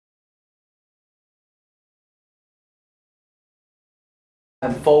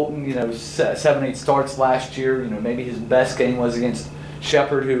And Fulton, 7-8 starts last year. Maybe his best game was against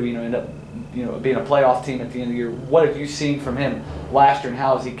Shepherd, who ended up being a playoff team at the end of the year. What have you seen from him last year, and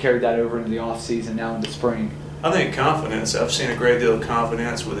how has he carried that over into the off season now into spring? I think confidence. I've seen a great deal of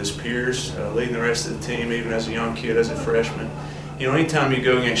confidence with his peers, leading the rest of the team, even as a young kid, as a freshman. Anytime you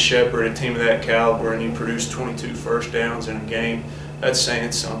go against Shepherd, a team of that caliber, and you produce 22 first downs in a game, that's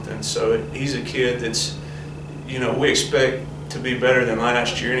saying something. So he's a kid that's, we expect to be better than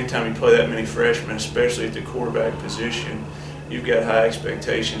last year. Anytime you play that many freshmen, especially at the quarterback position, you've got high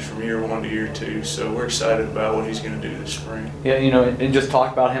expectations from year one to year two. So we're excited about what he's going to do this spring. Yeah, and just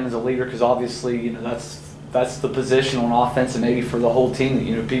talk about him as a leader, because obviously, that's the position on offense and maybe for the whole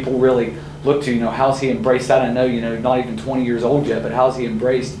team that people really look to. How's he embraced that? I know not even 20 years old yet, but how's he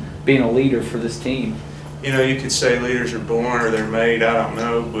embraced being a leader for this team? You could say leaders are born or they're made. I don't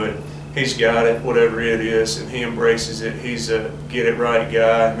know, but he's got it, whatever it is, and he embraces it. He's a get it right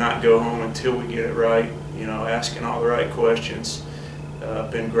guy, not go home until we get it right. Asking all the right questions.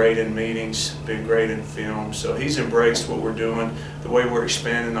 Been great in meetings, been great in film. So he's embraced what we're doing, the way we're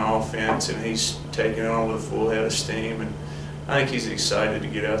expanding the offense, and he's taking it on with a full head of steam. And I think he's excited to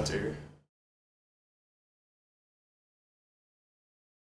get out there.